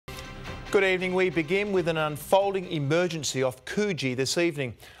Good evening. We begin with an unfolding emergency off Coogee this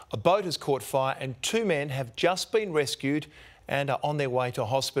evening. A boat has caught fire and two men have just been rescued and are on their way to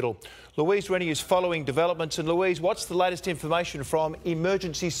hospital. Louise Rennie is following developments. And Louise, what's the latest information from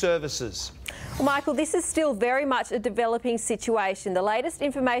emergency services? Well, Michael, this is still very much a developing situation. The latest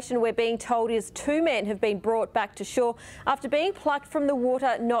information we're being told is two men have been brought back to shore after being plucked from the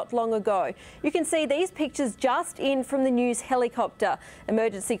water not long ago. You can see these pictures just in from the news helicopter.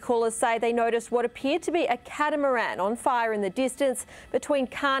 Emergency callers say they noticed what appeared to be a catamaran on fire in the distance between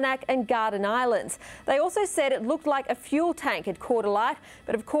Karnak and Garden Islands. They also said it looked like a fuel tank had caught alight,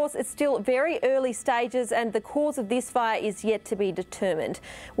 but of course it's still very early stages and the cause of this fire is yet to be determined.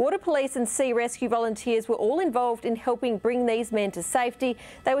 Water police and sea rescue volunteers were all involved in helping bring these men to safety.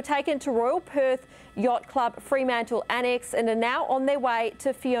 They were taken to Royal Perth Yacht Club Fremantle Annex and are now on their way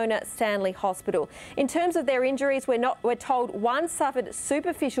to Fiona Stanley Hospital. In terms of their injuries, we're told one suffered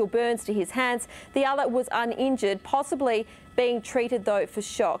superficial burns to his hands, the other was uninjured, possibly being treated though for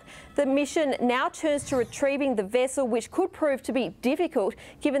shock. The mission now turns to retrieving the vessel, which could prove to be difficult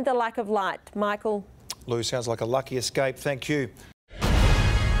given the lack of light. Michael? Lou, sounds like a lucky escape. Thank you.